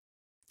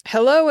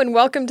Hello and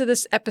welcome to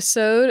this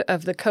episode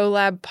of the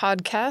CoLab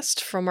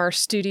podcast from our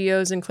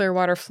studios in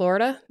Clearwater,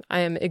 Florida. I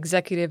am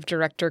Executive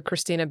Director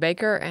Christina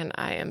Baker, and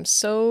I am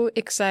so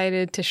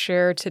excited to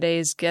share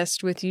today's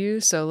guest with you,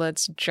 so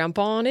let's jump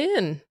on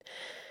in.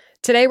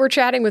 Today we're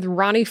chatting with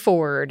Ronni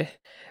Ford.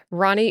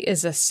 Ronni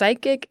is a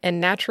psychic and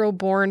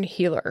natural-born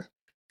healer.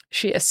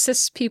 She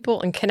assists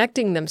people in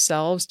connecting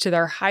themselves to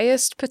their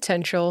highest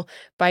potential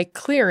by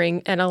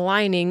clearing and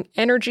aligning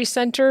energy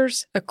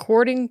centers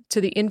according to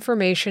the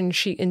information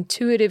she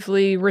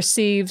intuitively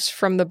receives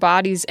from the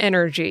body's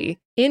energy.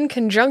 In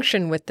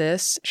conjunction with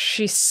this,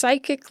 she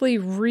psychically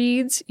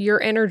reads your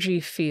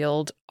energy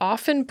field,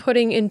 often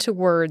putting into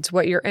words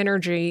what your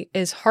energy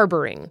is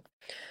harboring,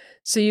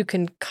 so you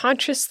can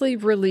consciously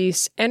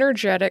release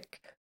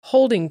energetic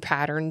holding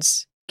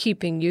patterns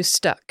keeping you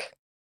stuck.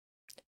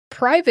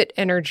 Private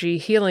energy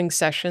healing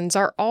sessions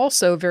are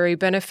also very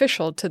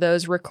beneficial to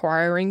those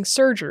requiring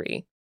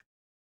surgery.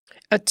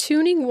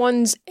 Attuning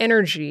one's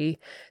energy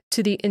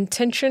to the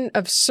intention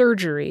of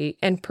surgery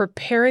and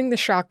preparing the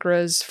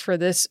chakras for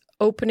this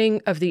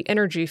opening of the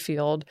energy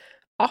field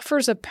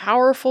offers a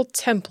powerful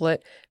template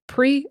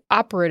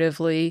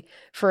pre-operatively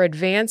for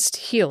advanced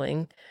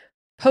healing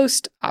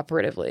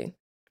post-operatively.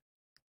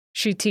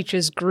 She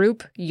teaches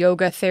group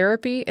yoga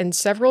therapy in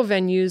several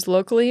venues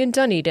locally in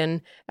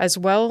Dunedin, as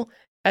well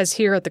as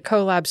here at the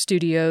CoLab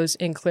Studios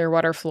in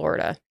Clearwater,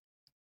 Florida.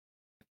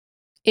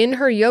 In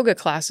her yoga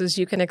classes,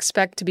 you can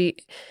expect to be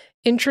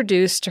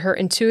introduced to her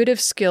intuitive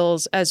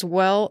skills as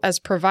well as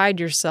provide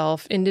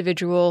yourself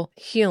individual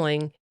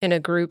healing in a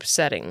group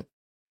setting.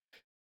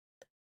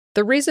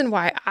 The reason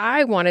why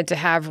I wanted to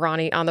have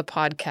Ronni on the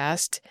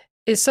podcast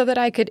is so that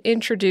I could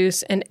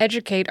introduce and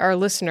educate our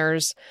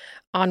listeners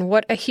on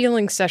what a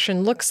healing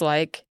session looks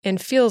like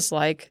and feels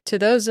like to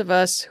those of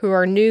us who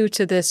are new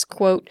to this,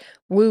 quote,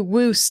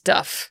 woo-woo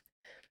stuff.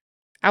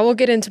 I will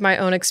get into my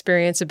own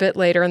experience a bit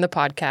later in the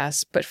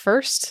podcast, but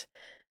first,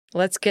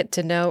 let's get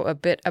to know a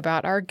bit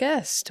about our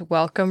guest.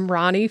 Welcome,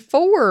 Ronni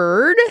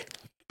Ford.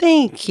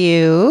 Thank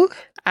you.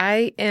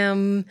 I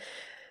am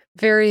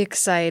very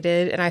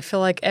excited, and I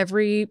feel like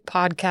every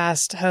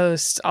podcast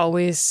host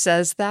always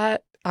says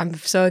that. I'm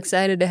so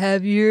excited to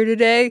have you here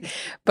today,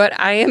 but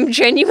I am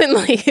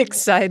genuinely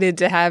excited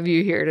to have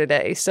you here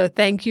today. So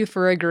thank you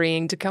for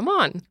agreeing to come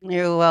on.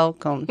 You're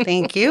welcome.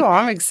 Thank you.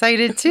 I'm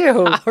excited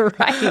too. All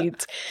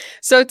right.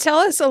 So tell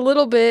us a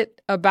little bit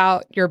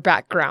about your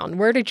background.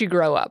 Where did you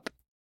grow up?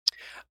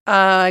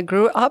 I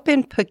grew up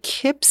in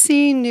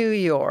Poughkeepsie, New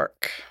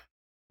York,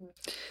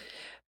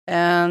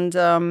 and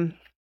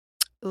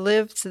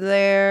lived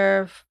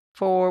there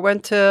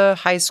went to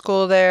high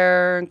school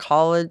there and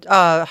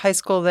high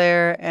school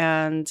there,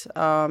 and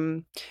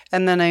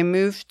then I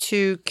moved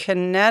to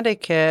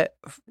Connecticut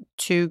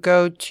to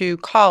go to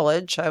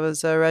college. I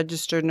was a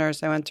registered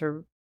nurse. I went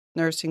to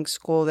nursing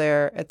school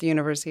there at the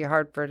University of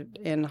Hartford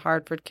in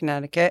Hartford,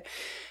 Connecticut,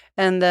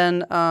 and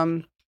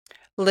then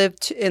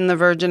lived in the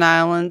Virgin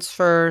Islands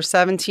for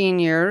 17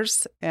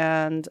 years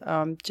and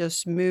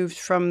just moved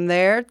from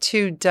there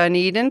to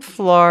Dunedin,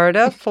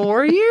 Florida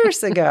 4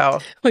 years ago.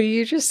 Well,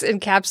 you just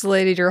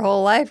encapsulated your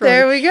whole life.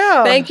 There we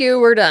go. Thank you.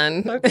 We're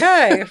done.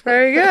 Okay.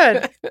 Very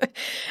good.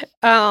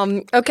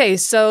 Okay.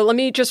 So let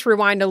me just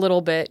rewind a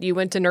little bit. You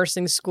went to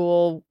nursing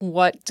school.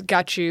 What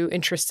got you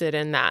interested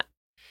in that?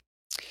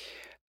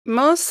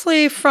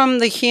 Mostly from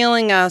the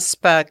healing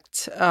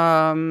aspect.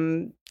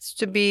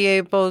 To be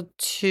able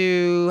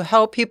to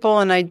help people.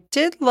 And I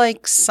did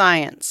like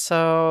science,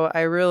 so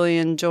I really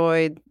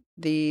enjoyed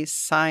the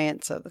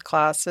science of the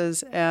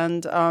classes.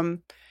 And but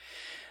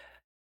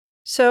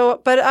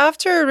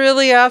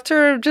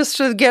after just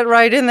to get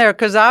right in there,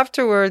 because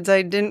afterwards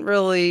I didn't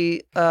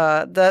really,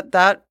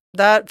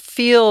 that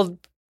field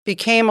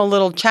became a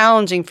little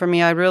challenging for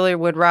me. I really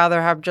would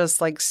rather have just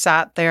like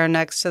sat there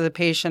next to the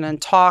patient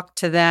and talked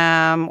to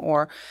them,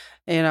 or,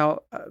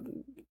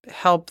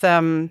 help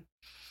them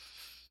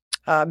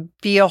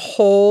be a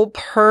whole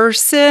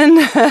person.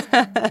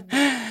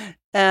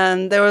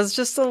 And there was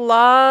just a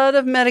lot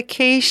of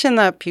medication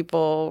that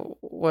people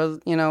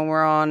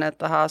were on at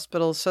the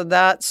hospital. So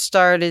that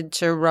started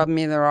to rub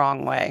me the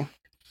wrong way.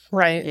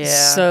 Right. Yeah.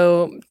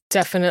 So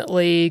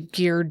definitely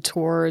geared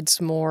towards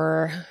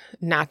more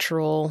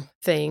natural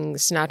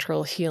things,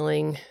 natural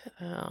healing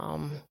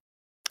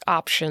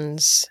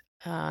options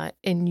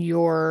in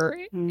your,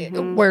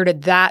 where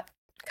did that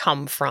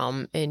come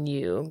from in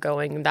you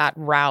going that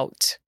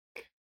route?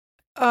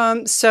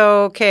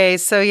 So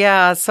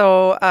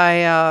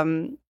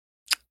I,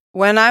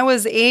 when I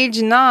was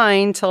age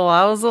 9 till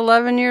I was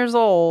 11 years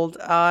old,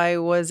 I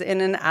was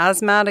in an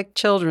asthmatic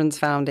children's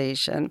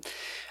foundation.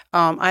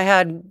 I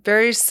had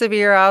very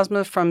severe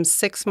asthma from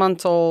 6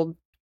 months old.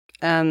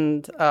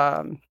 And,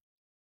 the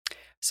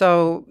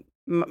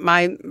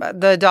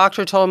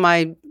doctor told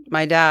my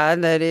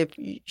dad that if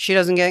she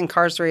doesn't get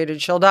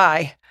incarcerated, she'll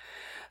die.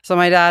 So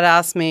my dad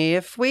asked me,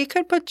 if we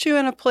could put you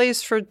in a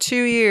place for 2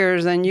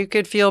 years and you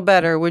could feel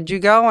better, would you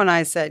go? And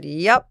I said,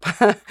 yep.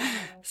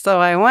 So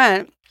I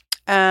went.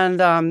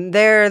 And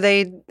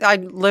I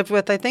lived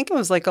with, I think it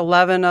was like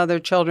 11 other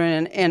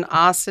children in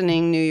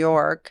Ossining, New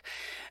York.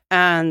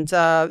 And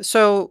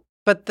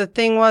but the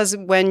thing was,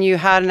 when you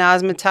had an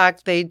asthma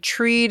attack, they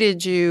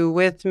treated you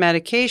with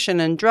medication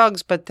and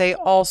drugs, but they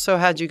also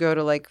had you go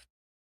to like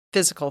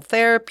physical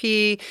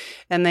therapy,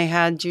 and they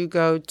had you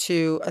go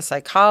to a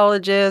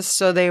psychologist.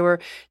 So they were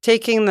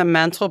taking the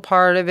mental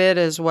part of it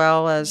as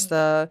well as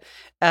the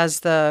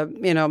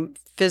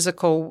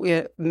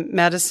physical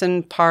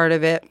medicine part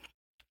of it.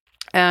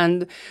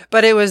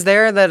 But it was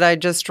there that I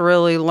just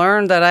really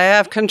learned that I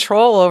have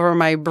control over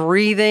my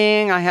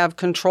breathing. I have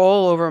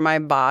control over my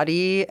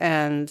body,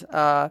 and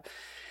I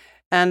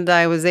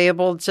was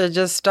able to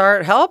just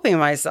start helping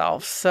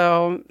myself.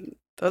 So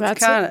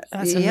that's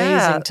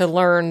amazing to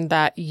learn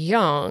that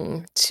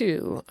young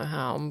too,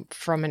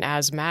 from an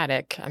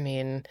asthmatic. I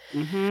mean,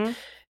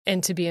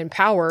 and to be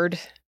empowered.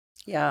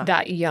 Yeah.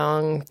 That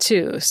young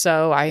too.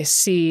 So I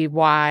see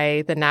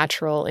why the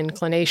natural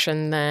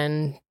inclination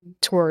then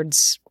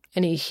towards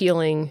any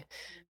healing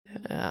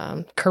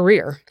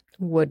career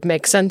would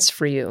make sense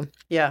for you.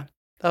 Yeah.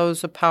 That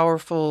was a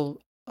powerful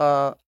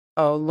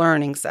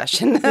learning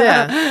session.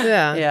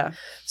 Yeah.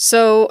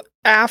 So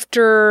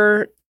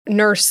after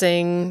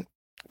nursing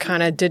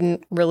kind of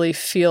didn't really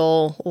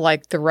feel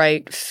like the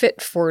right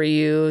fit for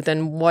you,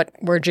 then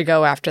where'd you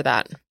go after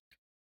that?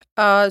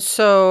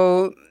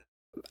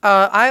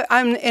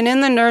 I'm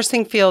in the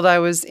nursing field. I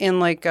was in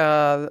like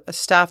a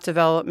staff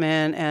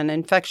development and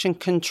infection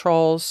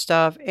control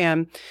stuff,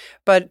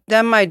 but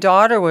then my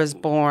daughter was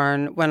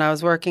born when I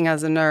was working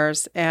as a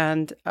nurse,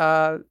 and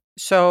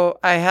so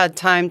I had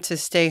time to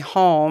stay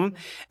home,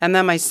 and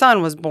then my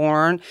son was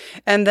born,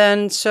 and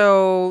then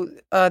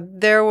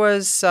there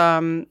was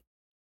and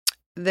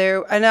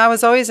I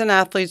was always an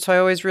athlete, so I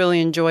always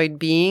really enjoyed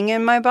being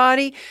in my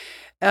body,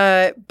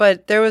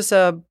 but there was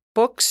a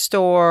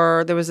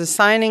bookstore. There was a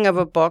signing of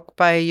a book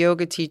by a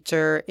yoga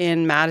teacher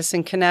in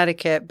Madison,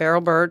 Connecticut,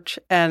 Beryl Birch,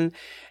 and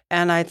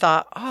I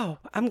thought, oh,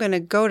 I'm going to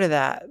go to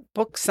that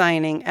book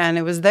signing. And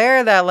it was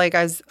there that like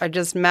I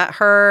just met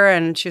her,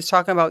 and she was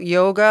talking about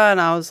yoga, and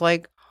I was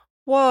like,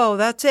 whoa,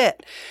 that's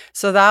it.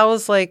 So that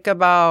was like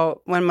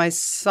about when my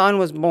son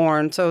was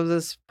born. So it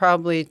was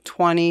probably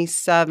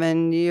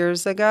 27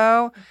 years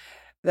ago.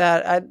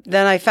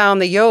 Then I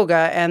found the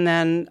yoga, and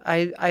then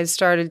I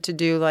started to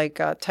do like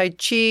Tai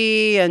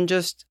Chi, and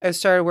I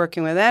started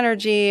working with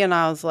energy, and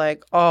I was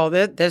like, oh,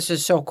 this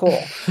is so cool.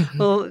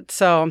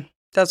 So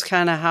that's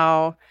kind of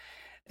how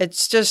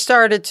it's just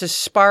started to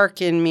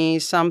spark in me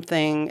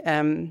something,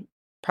 and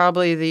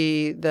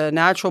probably the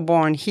natural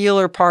born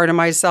healer part of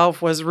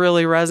myself was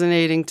really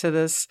resonating to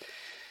this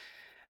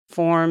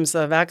forms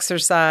of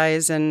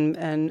exercise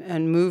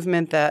and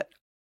movement that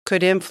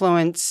could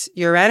influence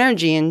your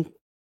energy and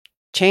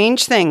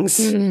change things.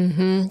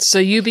 Mm-hmm. So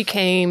you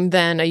became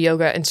then a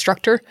yoga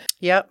instructor?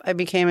 Yep, I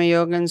became a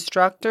yoga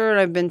instructor, and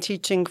I've been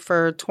teaching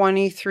for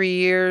 23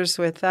 years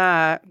with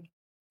that.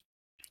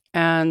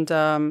 And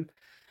that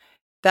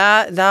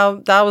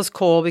was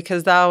cool,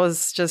 because that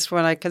was just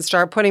when I could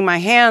start putting my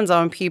hands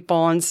on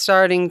people and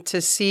starting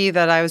to see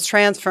that I was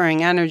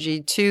transferring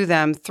energy to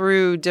them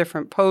through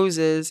different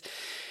poses.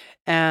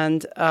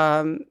 And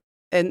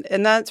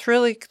that's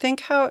really, I think,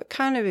 how it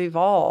kind of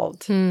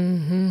evolved.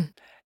 Mm-hmm.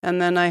 And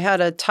then I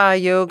had a Thai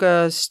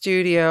yoga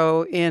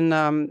studio in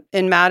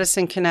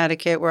Madison,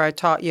 Connecticut, where I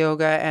taught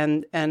yoga,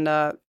 and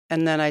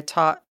then I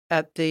taught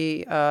at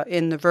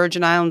in the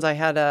Virgin Islands. I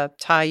had a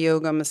Thai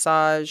yoga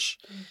massage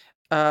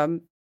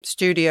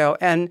studio,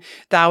 and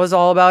that was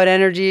all about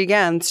energy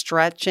again,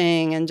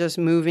 stretching and just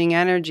moving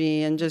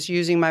energy and just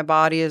using my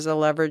body as a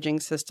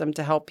leveraging system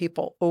to help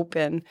people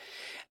open.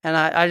 And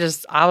I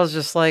was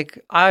like,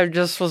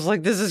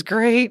 this is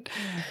great.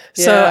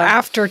 So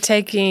after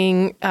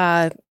taking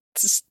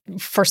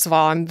first of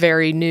all, I'm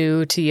very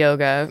new to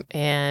yoga,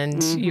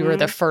 and you were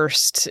the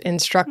first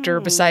instructor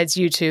besides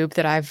YouTube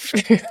that I've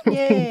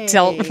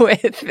dealt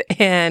with.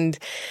 And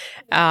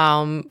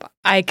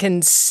I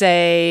can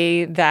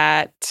say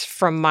that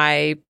from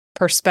my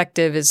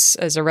perspective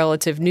as a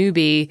relative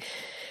newbie,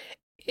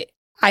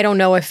 I don't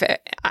know if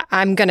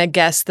I'm going to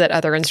guess that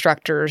other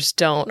instructors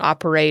don't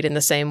operate in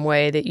the same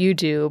way that you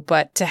do,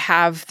 but to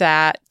have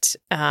that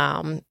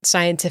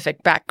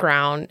scientific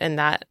background and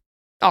that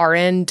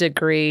RN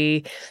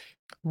degree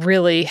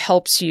really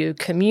helps you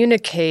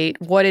communicate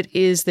what it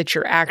is that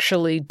you're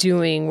actually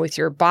doing with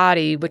your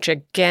body, which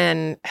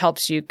again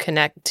helps you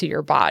connect to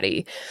your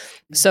body.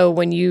 So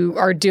when you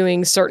are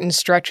doing certain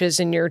stretches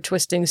and you're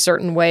twisting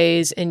certain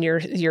ways and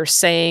you're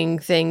saying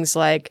things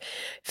like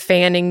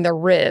fanning the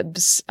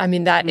ribs, I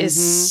mean, that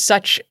is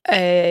such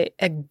a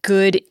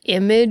good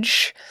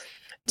image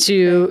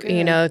to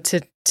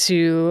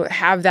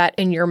have that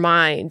in your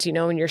mind,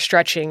 when you're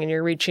stretching and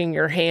you're reaching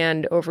your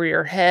hand over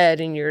your head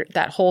and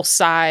that whole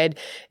side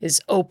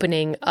is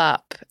opening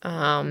up.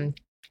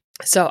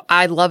 So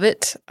I love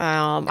it.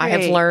 I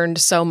have Great. learned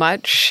so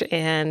much,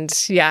 and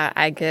yeah,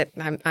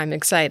 I'm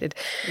excited.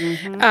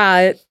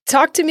 Mm-hmm.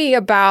 Talk to me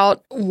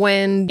about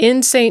when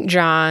in St.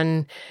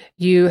 John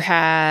you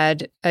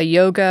had a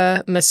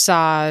yoga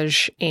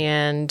massage,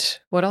 and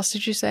what else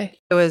did you say?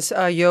 It was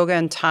yoga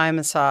and Thai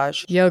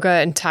massage. Yoga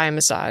and Thai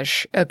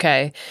massage.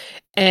 Okay.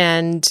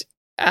 And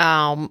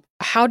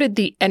how did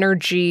the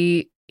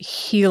energy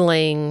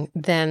healing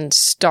then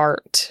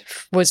start?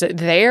 Was it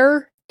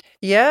there?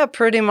 Yeah,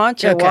 pretty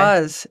much it Okay.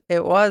 was.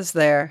 It was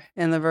there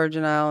in the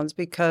Virgin Islands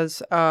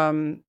because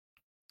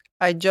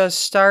I just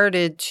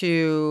started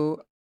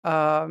to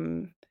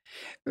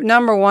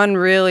number one,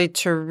 really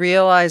to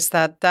realize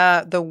that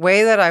the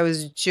way that I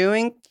was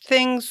doing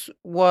things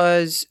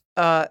was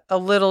a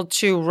little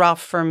too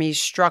rough for me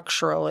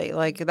structurally.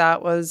 Like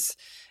that was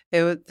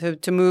it was,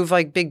 to move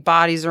like big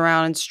bodies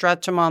around and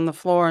stretch them on the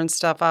floor and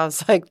stuff. I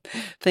was like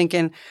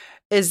thinking,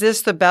 is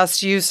this the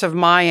best use of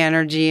my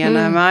energy? And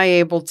am I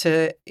able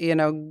to,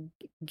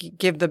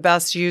 give the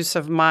best use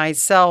of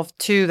myself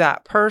to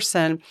that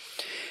person?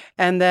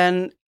 And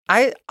then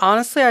I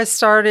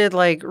started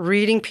like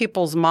reading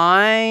people's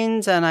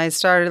minds, and I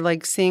started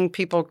like seeing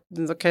people,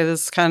 okay,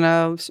 this is kind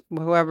of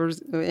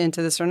whoever's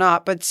into this or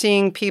not, but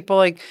seeing people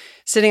like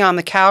sitting on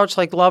the couch,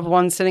 like loved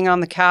ones sitting on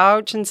the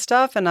couch and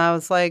stuff. And I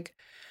was like,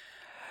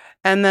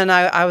 and then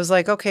I was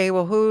like, okay,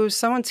 well,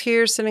 someone's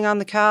here sitting on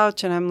the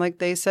couch. And I'm like,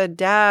 they said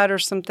dad or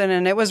something.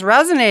 And it was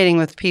resonating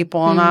with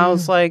people. And I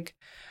was like,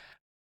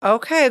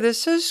 okay,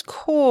 this is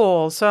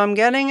cool. So I'm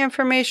getting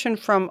information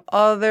from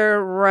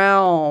other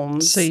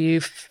realms. So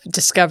you've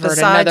discovered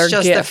besides another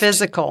just gift. the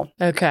physical.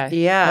 Okay.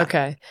 Yeah.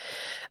 Okay.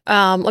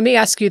 Let me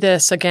ask you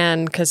this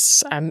again,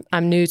 because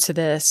I'm new to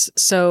this.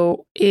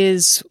 So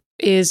is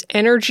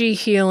energy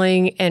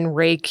healing and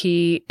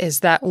Reiki,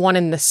 is that one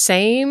and the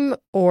same,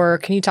 or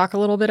can you talk a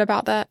little bit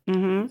about that?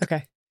 Mm-hmm.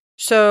 Okay.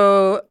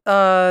 So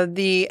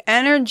the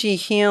energy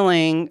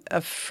healing,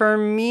 for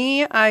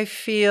me, I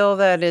feel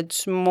that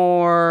it's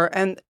more,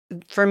 and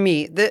for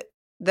me,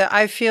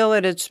 I feel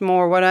that it's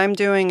more, what I'm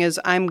doing is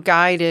I'm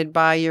guided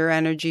by your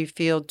energy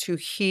field to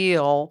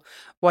heal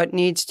what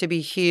needs to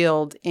be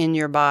healed in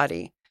your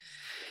body.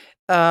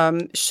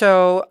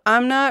 So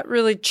I'm not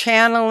really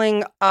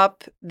channeling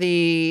up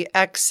the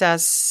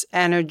excess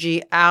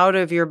energy out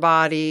of your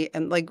body.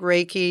 And like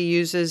Reiki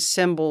uses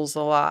symbols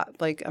a lot.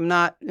 Like I'm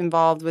not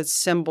involved with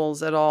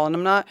symbols at all. And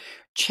I'm not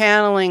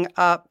channeling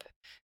up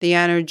the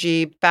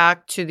energy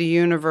back to the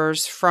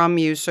universe from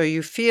you so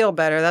you feel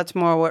better. That's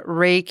more what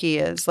Reiki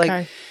is.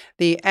 Like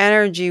the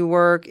energy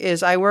work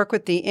is, I work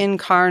with the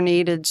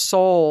incarnated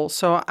soul.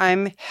 So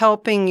I'm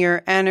helping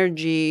your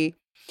energy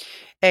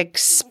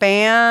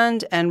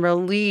expand and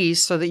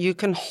release so that you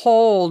can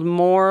hold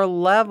more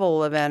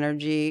level of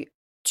energy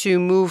to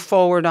move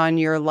forward on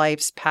your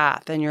life's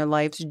path and your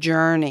life's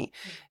journey.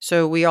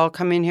 So we all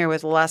come in here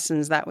with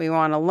lessons that we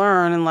want to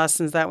learn and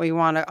lessons that we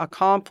want to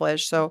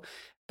accomplish. So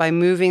by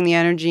moving the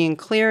energy and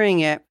clearing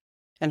it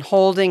and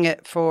holding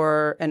it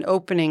and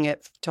opening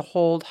it to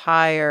hold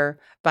higher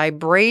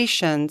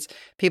vibrations,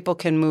 people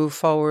can move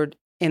forward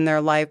in their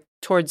life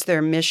towards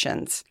their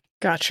missions.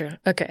 Gotcha.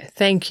 Okay.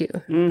 Thank you.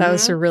 That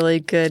was a really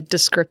good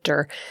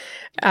descriptor.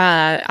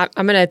 I'm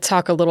going to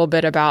talk a little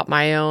bit about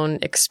my own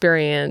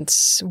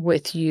experience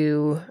with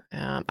you.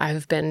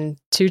 I've been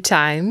 2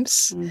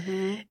 times,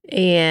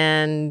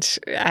 and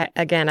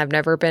again, I've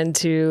never been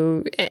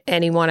to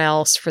anyone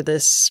else for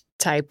this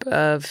type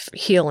of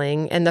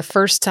healing. And the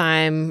first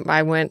time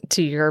I went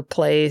to your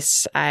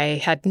place, I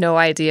had no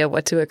idea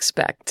what to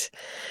expect.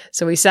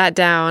 So we sat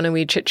down and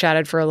we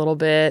chit-chatted for a little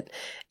bit.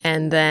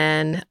 And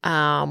then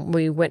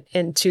we went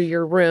into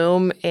your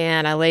room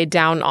and I laid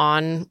down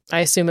on, I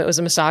assume it was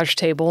a massage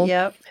table.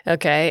 Yep.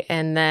 Okay.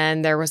 And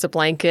then there was a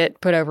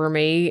blanket put over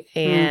me.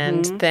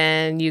 And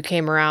then you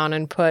came around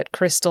and put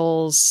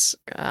crystals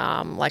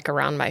like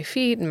around my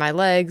feet and my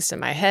legs and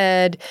my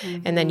head.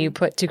 And then you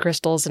put 2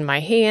 crystals in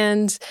my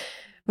hands.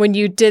 When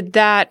you did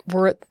that,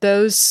 were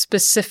those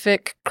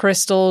specific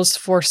crystals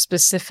for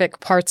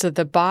specific parts of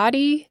the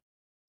body?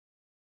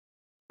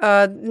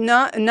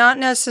 Not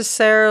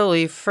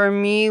necessarily. For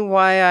me,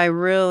 why I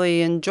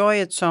really enjoy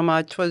it so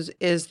much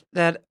is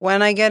that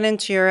when I get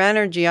into your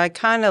energy, I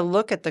kind of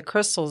look at the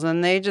crystals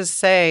and they just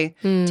say,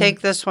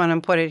 take this one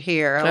and put it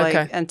here,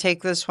 and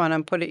take this one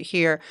and put it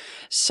here.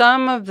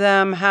 Some of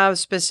them have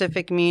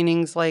specific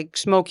meanings, like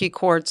smoky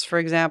quartz, for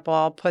example.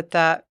 I'll put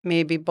that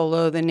maybe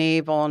below the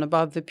navel and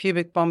above the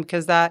pubic bone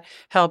because that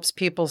helps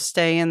people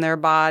stay in their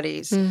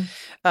bodies.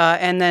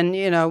 And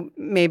then,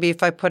 maybe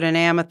if I put an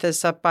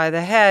amethyst up by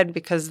the head,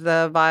 because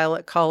the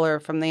violet color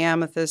from the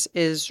amethyst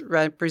is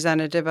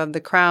representative of the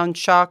crown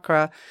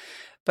chakra,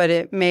 but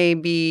it may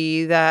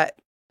be that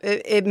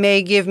it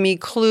may give me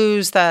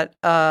clues that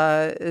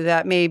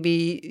that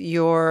maybe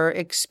you're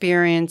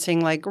experiencing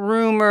like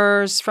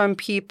rumors from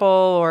people,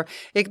 or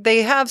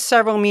they have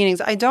several meanings.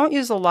 I don't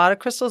use a lot of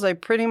crystals. I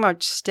pretty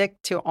much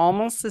stick to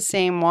almost the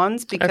same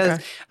ones because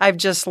I've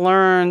just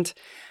learned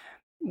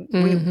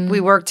we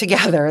work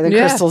together, the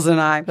crystals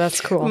and I.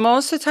 That's cool.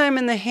 Most of the time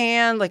in the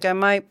hand, like I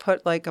might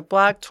put like a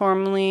black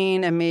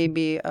tourmaline and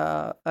maybe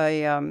a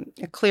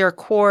clear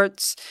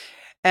quartz.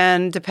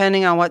 And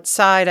depending on what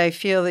side I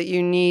feel that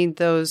you need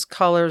those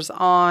colors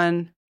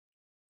on,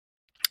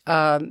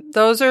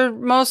 those are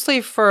mostly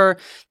for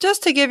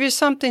just to give you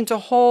something to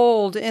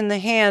hold in the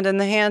hand. And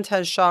the hand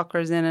has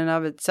chakras in and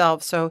of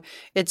itself. So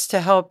it's to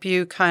help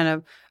you kind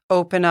of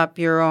open up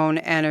your own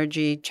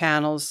energy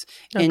channels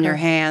in your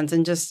hands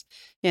and just,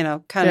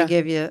 kind of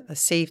give you a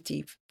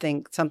safety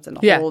thing, something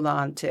to hold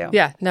on to.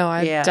 Yeah. No,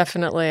 I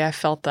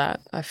felt that.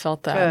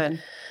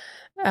 Good.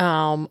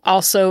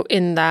 Also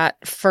in that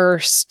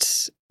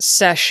first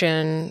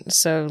session,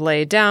 so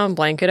lay down,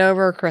 blanket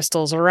over,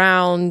 crystals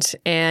around,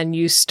 and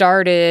you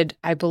started,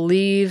 I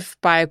believe,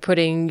 by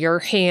putting your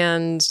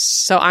hands,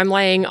 so I'm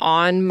laying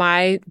on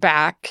my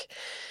back,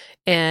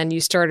 and you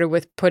started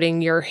with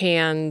putting your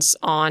hands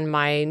on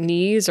my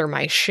knees or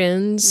my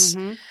shins,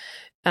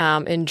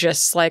 and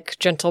just like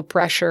gentle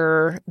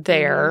pressure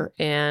there,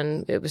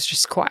 and it was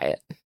just quiet,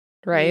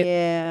 right?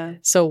 Yeah.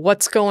 So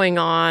what's going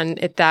on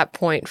at that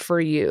point for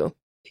you?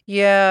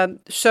 Yeah.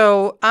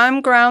 So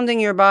I'm grounding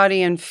your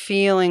body and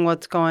feeling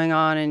what's going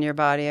on in your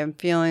body. I'm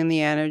feeling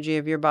the energy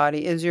of your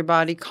body. Is your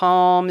body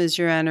calm? Is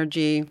your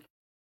energy,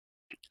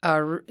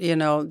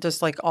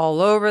 just like all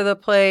over the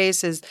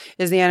place? Is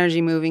the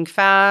energy moving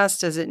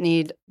fast? Does it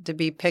need to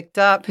be picked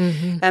up?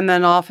 And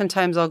then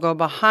oftentimes I'll go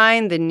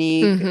behind the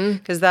knee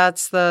because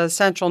that's the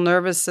central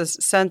nervous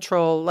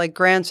central, like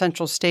grand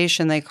central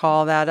station, they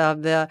call that,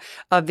 of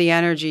the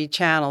energy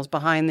channels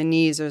behind the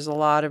knees. There's a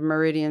lot of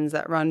meridians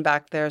that run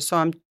back there. So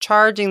I'm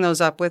charging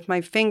those up with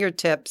my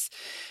fingertips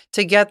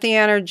to get the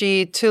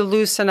energy to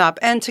loosen up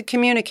and to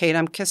communicate.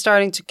 I'm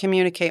starting to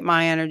communicate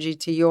my energy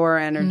to your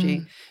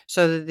energy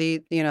so that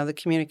the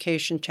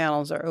communication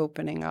channels are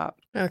opening up.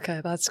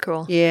 Okay, that's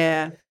cool.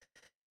 Yeah.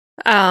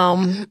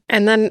 And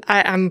then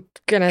I'm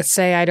going to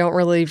say I don't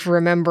really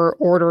remember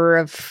order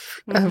of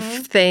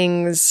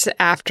things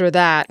after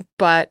that,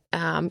 but,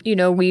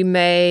 we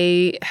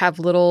may have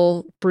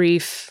little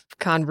brief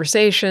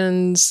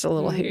conversations, a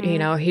little,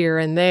 here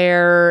and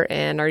there.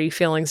 And are you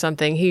feeling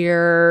something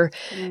here?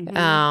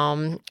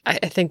 I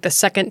think the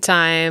second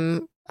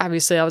time,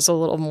 obviously I was a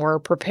little more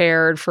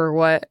prepared for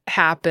what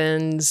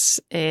happens.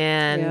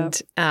 And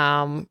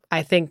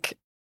I think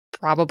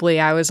probably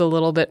I was a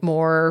little bit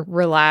more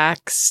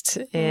relaxed.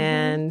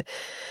 And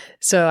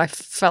so I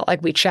felt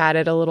like we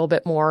chatted a little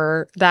bit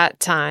more that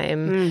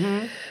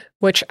time,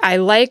 which I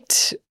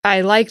liked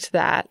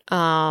that.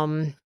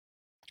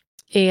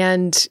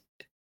 And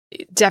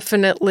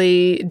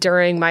definitely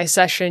during my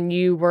session,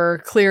 you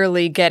were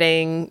clearly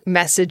getting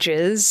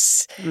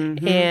messages,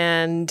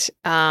 and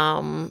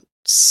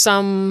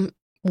some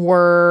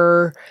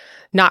were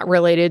not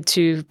related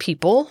to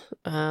people.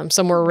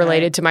 Some were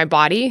related to my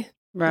body.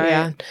 Right.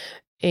 Yeah.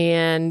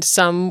 And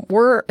some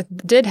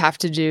did have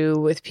to do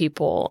with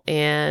people,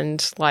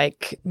 and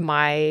like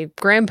my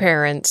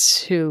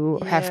grandparents who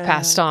have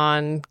passed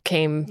on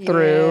came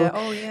through.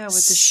 Oh yeah,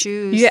 with the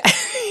shoes. Yeah.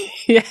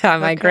 Yeah,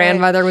 my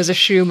grandmother was a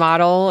shoe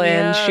model,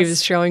 and she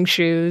was showing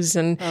shoes,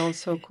 and that was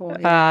so cool.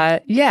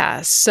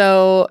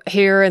 So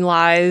herein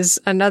lies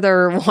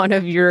another one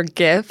of your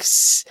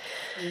gifts.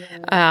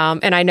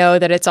 And I know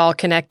that it's all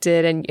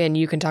connected, and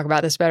you can talk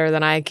about this better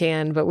than I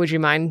can, but would you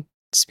mind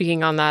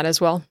speaking on that as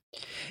well?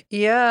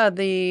 Yeah,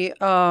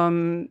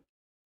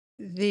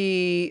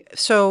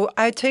 so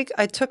I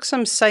took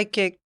some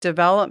psychic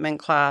development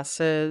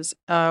classes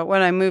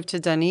when I moved to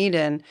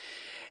Dunedin,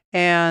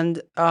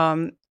 and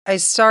I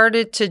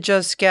started to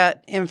just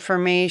get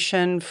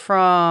information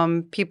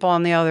from people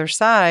on the other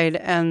side.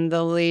 And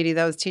the lady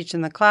that was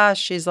teaching the class,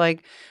 she's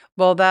like,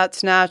 well,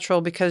 that's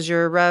natural because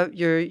you're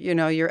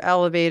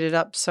elevated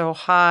up so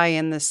high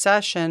in the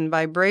session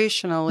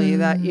vibrationally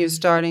that you're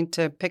starting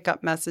to pick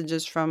up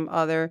messages from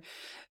other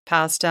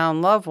passed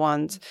down loved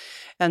ones.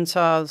 And so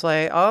I was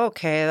like, oh,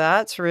 okay,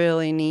 that's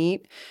really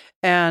neat.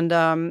 And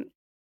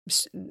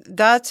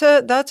that's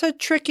a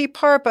tricky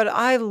part, but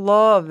I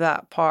love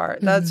that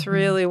part. That's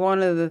really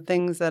one of the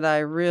things that I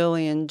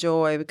really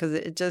enjoy because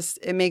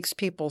it makes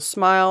people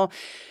smile.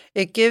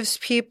 It gives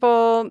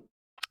people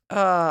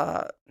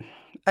a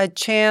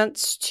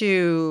chance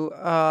to,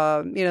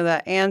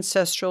 that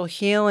ancestral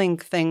healing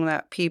thing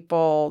that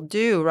people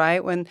do,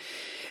 right? When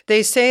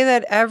they say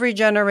that every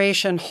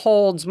generation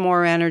holds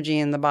more energy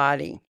in the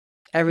body.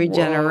 Every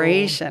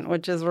generation,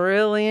 which is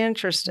really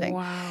interesting.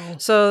 Wow.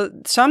 So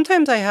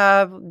sometimes I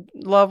have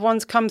loved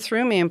ones come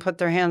through me and put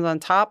their hands on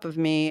top of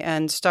me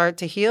and start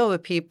to heal the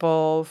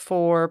people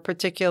for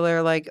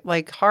particular,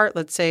 like heart.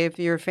 Let's say if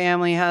your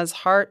family has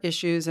heart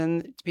issues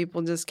and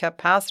people just kept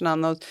passing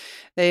on those,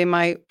 they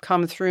might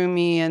come through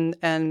me and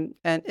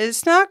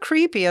it's not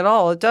creepy at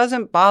all. It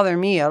doesn't bother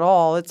me at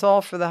all. It's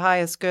all for the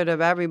highest good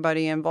of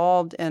everybody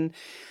involved, and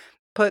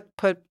put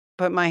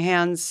my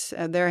hands,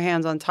 their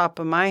hands on top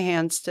of my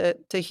hands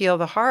to heal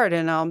the heart.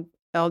 And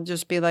I'll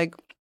just be like,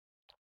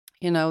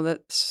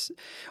 that's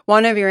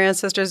one of your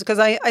ancestors, because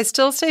I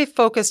still stay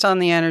focused on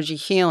the energy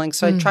healing.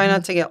 So I try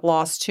not to get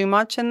lost too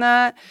much in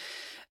that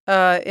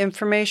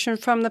information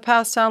from the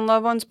passed down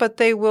loved ones, but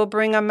they will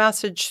bring a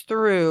message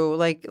through,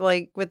 like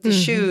with the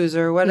shoes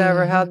or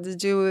whatever, had to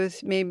do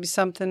with maybe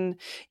something.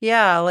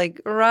 Yeah.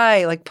 Like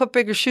put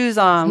bigger shoes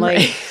on,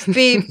 like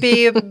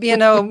be,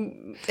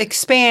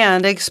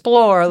 expand,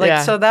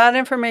 explore. So that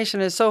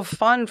information is so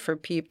fun for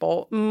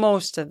people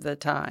most of the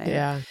time.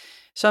 Yeah.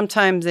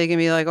 Sometimes they can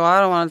be like, oh,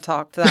 I don't want to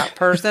talk to that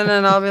person.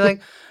 And I'll be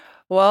like,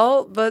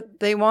 well, but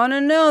they want to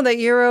know that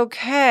you're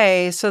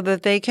okay so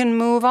that they can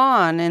move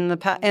on in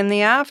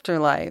the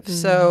afterlife.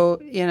 So,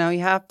 you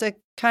have to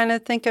kind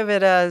of think of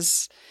it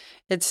as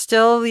it's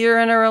still you're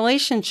in a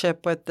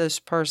relationship with this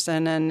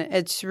person, and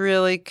it's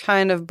really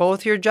kind of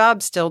both your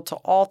job still to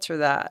alter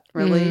that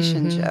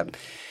relationship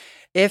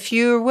if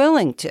you're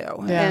willing to.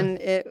 Yeah. And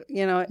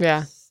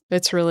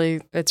it's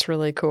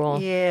really cool.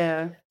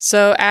 Yeah.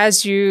 So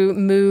as you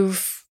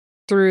move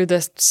through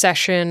the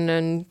session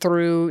and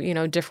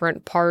through,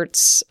 different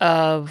parts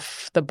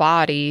of the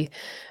body,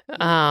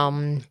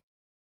 I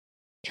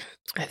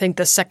think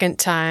the second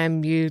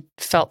time you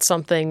felt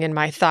something in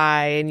my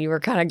thigh and you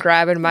were kind of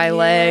grabbing my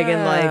leg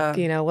and like,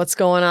 what's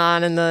going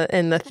on in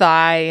the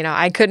thigh?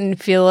 I couldn't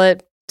feel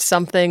it.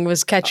 Something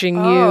was catching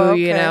you,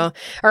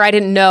 or I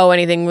didn't know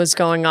anything was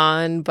going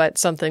on, but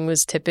something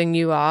was tipping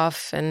you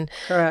off. And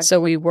correct. So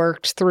we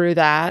worked through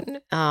that.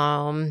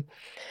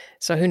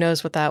 So who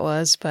knows what that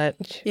was, but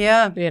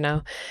yeah,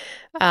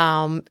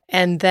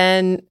 and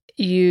then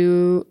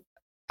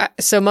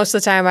so most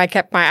of the time I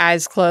kept my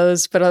eyes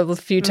closed, but a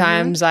few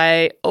times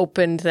I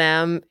opened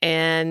them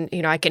and,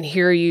 I can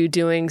hear you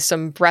doing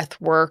some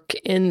breath work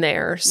in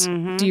there.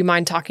 Do you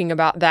mind talking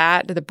about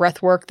that, the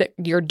breath work that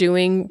you're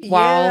doing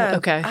while? Yeah,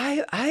 okay.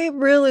 I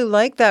really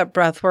like that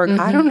breath work.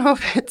 I don't know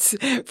if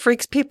it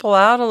freaks people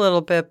out a little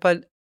bit,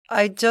 but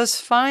I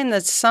just find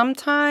that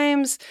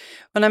sometimes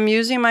when I'm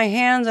using my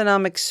hands and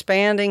I'm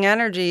expanding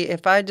energy,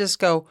 if I just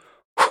go,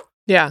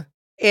 yeah,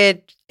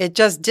 it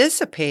just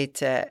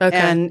dissipates it. Okay.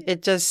 And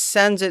it just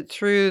sends it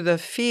through the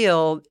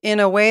field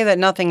in a way that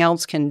nothing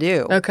else can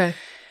do. Okay.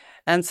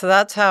 And so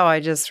that's how I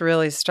just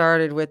really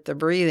started with the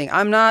breathing.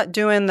 I'm not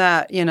doing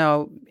that,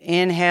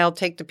 inhale,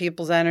 take the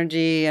people's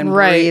energy and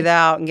breathe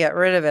out and get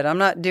rid of it. I'm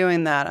not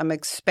doing that. I'm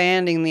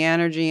expanding the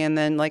energy. And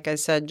then, like I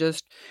said,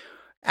 just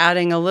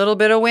adding a little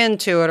bit of wind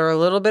to it or a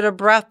little bit of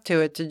breath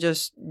to it to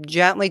just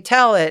gently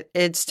tell it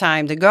it's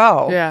time to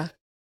go. Yeah.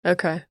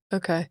 Okay.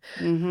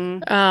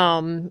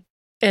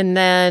 And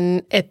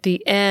then at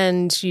the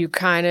end, you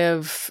kind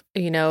of,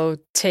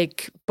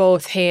 take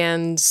both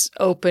hands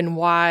open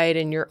wide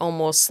and you're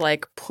almost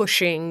like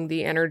pushing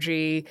the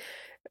energy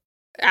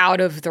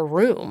out of the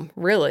room,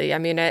 really. I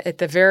mean, at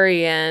the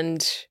very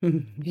end,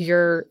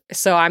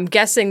 so I'm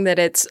guessing that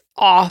it's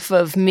off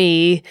of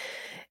me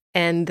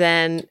and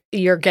then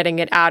you're getting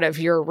it out of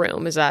your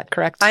room. Is that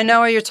correct? I know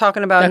what you're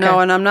talking about. Okay. No,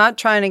 and I'm not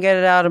trying to get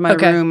it out of my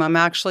room. I'm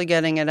actually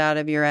getting it out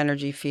of your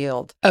energy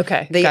field.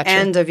 Okay. The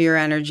end of your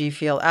energy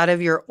field, out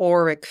of your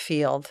auric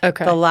field.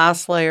 Okay. The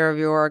last layer of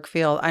your auric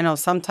field. I know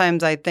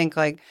sometimes I think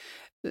like...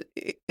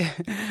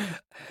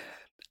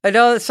 I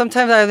know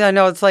sometimes I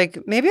know it's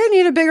like, maybe I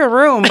need a bigger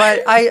room,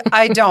 but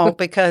I don't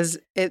because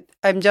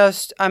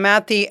I'm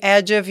at the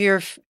edge of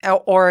your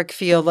auric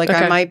field. Like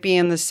I might be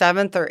in the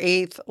 7th or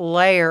 8th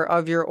layer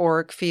of your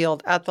auric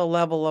field at the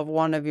level of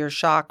one of your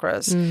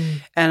chakras.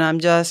 And I'm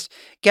just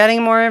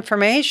getting more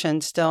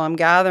information still. I'm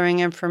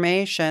gathering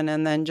information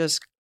and then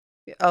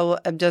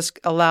I'm just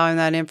allowing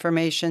that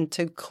information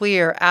to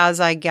clear as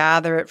I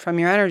gather it from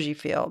your energy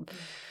field.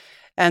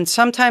 And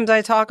sometimes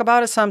I talk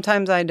about it,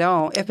 sometimes I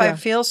don't. If I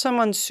feel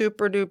someone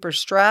super duper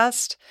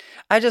stressed,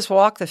 I just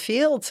walk the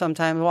field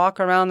sometimes, walk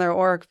around their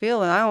auric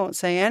field, and I won't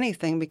say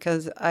anything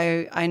because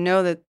I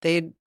know that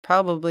they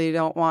probably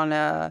don't want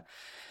to,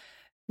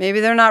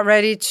 maybe they're not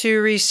ready to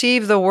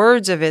receive the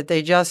words of it.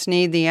 They just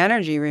need the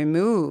energy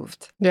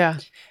removed. Yeah.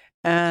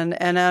 And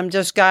I'm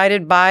just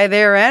guided by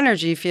their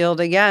energy field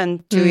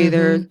again to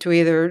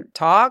either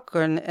talk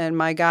and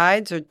my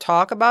guides or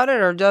talk about it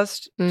or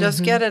just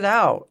get it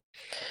out.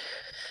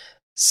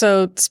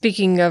 So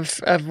speaking of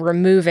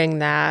removing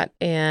that,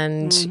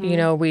 and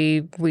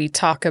we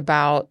talk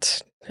about,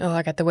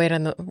 I got the weight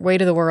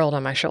of the world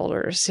on my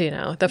shoulders.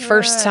 The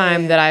first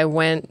time that I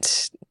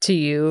went to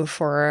you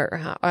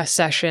for a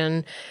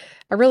session,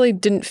 I really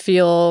didn't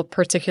feel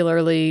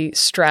particularly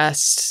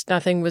stressed.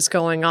 Nothing was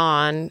going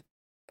on,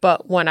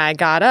 but when I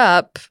got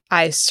up,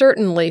 I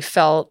certainly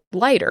felt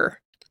lighter.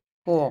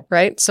 Cool.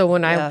 Right. So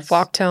when I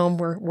walked home,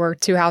 we're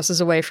 2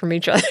 houses away from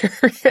each other.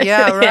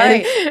 Yeah.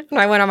 Right. And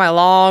I went on my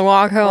long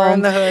walk home. We're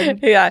in the hood.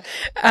 Yeah.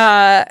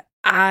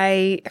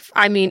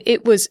 I mean,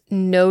 it was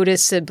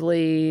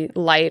noticeably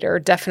lighter,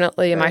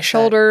 definitely in my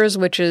shoulders,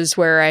 which is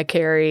where I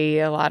carry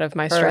a lot of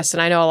my stress.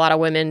 And I know a lot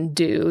of women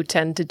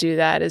tend to do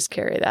that, is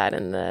carry that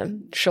in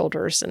the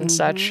shoulders and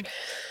such.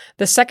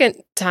 The second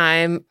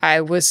time,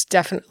 I was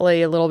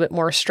definitely a little bit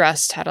more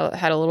stressed, had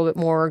a little bit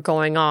more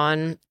going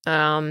on.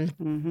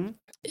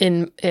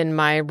 in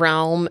my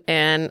realm.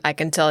 And I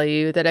can tell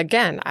you that,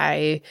 again,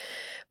 I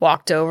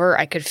walked over.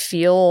 I could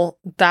feel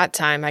that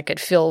time. I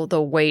could feel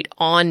the weight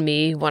on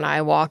me when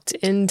I walked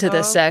into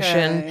the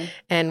session.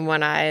 And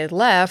when I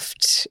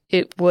left,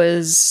 it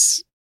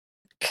was,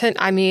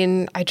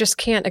 I just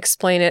can't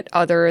explain it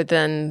other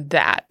than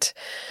that.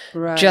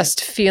 Right.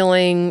 Just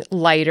feeling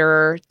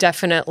lighter.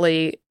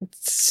 Definitely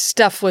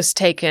stuff was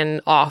taken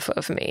off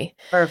of me.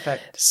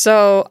 Perfect.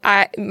 So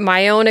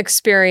my own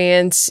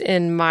experience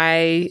in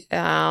my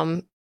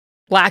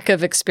lack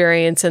of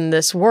experience in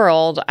this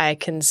world, I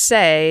can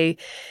say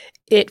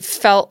it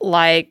felt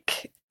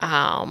like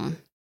a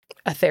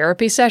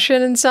therapy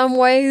session in some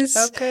ways.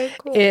 Okay,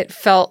 cool. It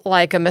felt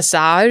like a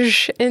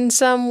massage in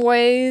some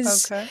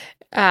ways. Okay.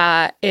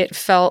 It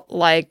felt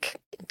like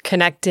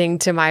connecting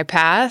to my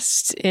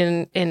past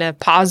in a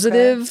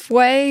positive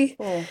way.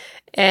 Cool.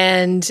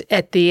 And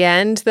at the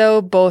end,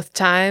 though, both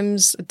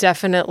times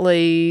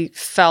definitely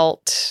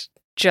felt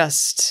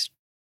just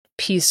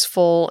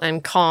peaceful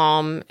and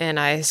calm, and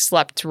I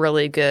slept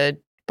really good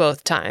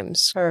both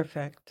times.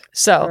 Perfect.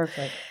 So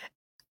Perfect.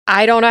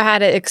 I don't know how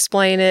to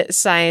explain it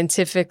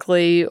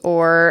scientifically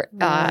or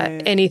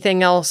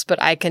anything else,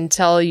 but I can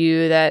tell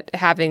you that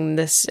having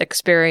this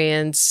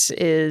experience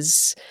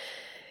it's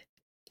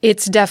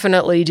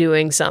definitely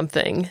doing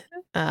something.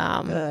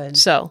 Good.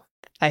 So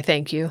I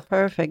thank you.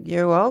 Perfect.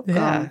 You're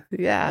welcome.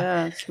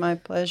 Yeah. It's my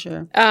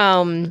pleasure.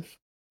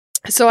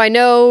 So I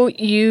know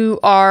you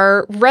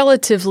are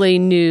relatively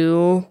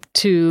new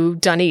to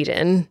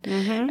Dunedin.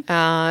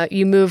 Mm-hmm.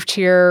 You moved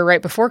here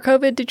right before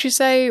COVID, did you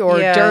say? Or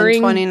during?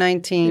 In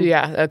 2019.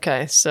 Yeah,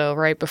 okay. So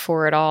right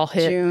before it all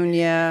hit. June,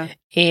 yeah.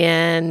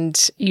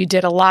 And you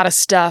did a lot of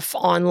stuff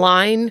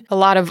online, a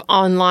lot of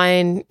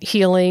online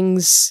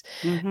healings,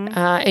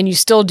 and you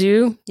still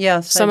do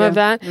some of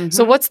that. Mm-hmm.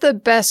 So what's the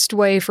best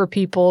way for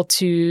people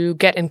to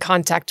get in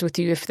contact with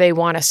you if they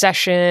want a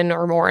session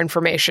or more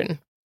information?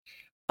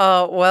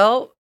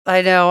 Well,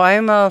 I know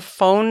I'm a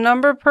phone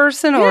number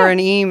person or an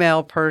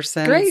email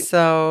person. Great.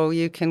 So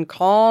you can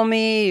call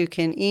me, you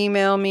can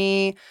email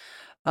me.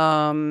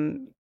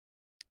 And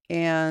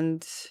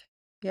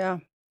yeah,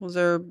 those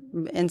are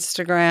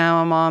Instagram,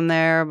 I'm on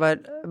there.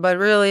 But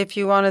really, if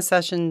you want a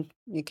session,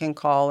 you can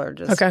call or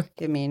just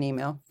give me an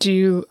email.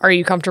 Are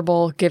you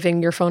comfortable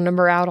giving your phone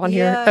number out on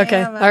here?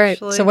 Okay. I am, all right.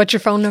 So what's your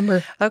phone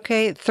number?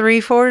 Okay.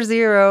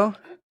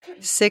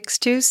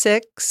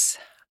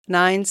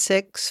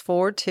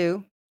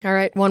 340-626-9642. All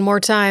right. One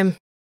more time.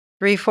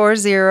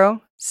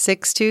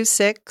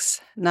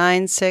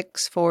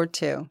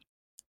 340-626-9642.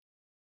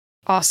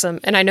 Awesome.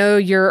 And I know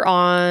you're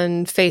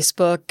on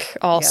Facebook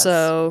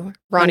also. Yes.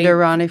 Ronni, Under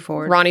Ronni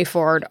Ford. Ronni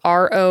Ford.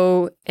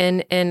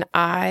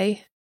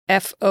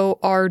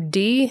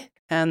 RONNIFORD.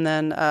 And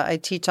then I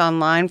teach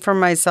online for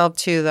myself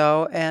too,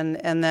 though.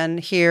 And then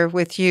here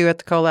with you at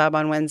the collab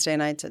on Wednesday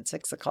nights at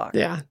 6:00.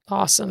 Yeah.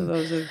 Awesome. So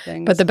those are the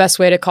things. But the best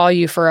way to call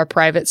you for a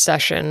private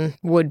session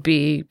would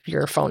be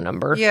your phone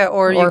number. Yeah.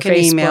 Or you can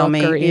Facebook email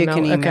me. Or You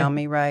can email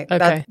me, right.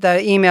 Okay.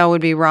 The email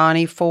would be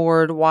Ronni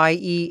Ford,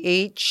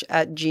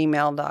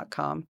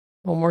 YEH@gmail.com.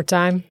 One more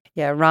time.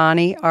 Yeah.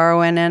 Ronni,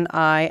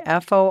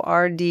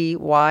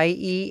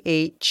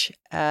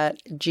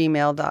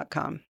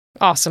 RONNIFORDYEH@gmail.com.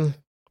 Awesome.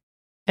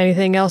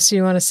 Anything else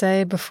you want to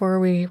say before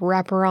we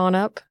wrap her on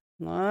up?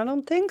 I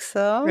don't think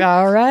so.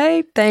 All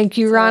right. Thank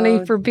you,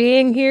 Ronni, for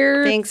being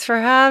here. Thanks for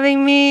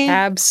having me.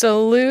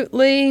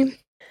 Absolutely.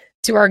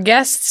 To our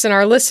guests and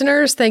our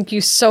listeners, thank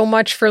you so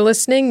much for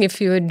listening.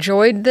 If you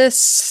enjoyed this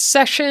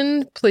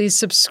session, please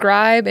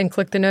subscribe and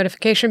click the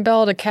notification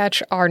bell to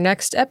catch our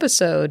next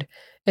episode.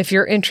 If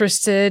you're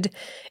interested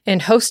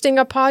in hosting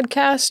a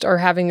podcast or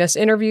having us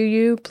interview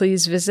you,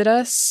 please visit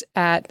us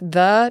at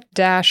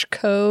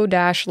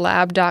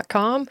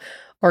the-co-lab.com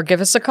or give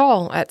us a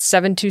call at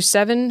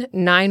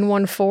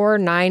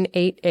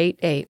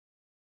 727-914-9888.